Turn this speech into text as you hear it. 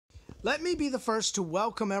Let me be the first to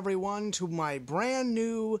welcome everyone to my brand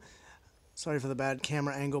new, sorry for the bad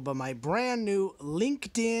camera angle, but my brand new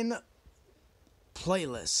LinkedIn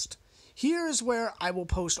playlist. Here's where I will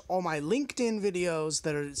post all my LinkedIn videos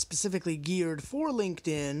that are specifically geared for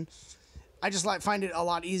LinkedIn. I just find it a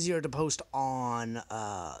lot easier to post on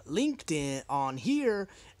LinkedIn on here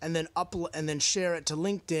and then share it to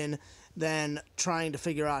LinkedIn than trying to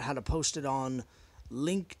figure out how to post it on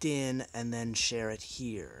LinkedIn and then share it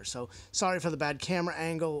here. So sorry for the bad camera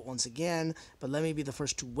angle once again, but let me be the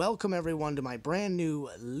first to welcome everyone to my brand new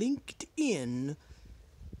LinkedIn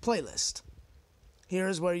playlist. Here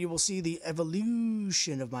is where you will see the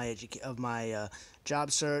evolution of my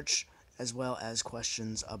job search, as well as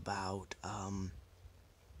questions about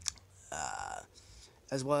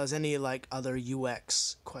as well as any like other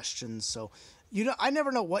UX questions. So I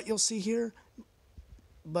never know what you'll see here.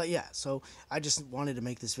 But yeah, so I just wanted to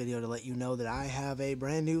make this video to let you know that I have a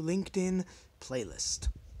brand new LinkedIn playlist.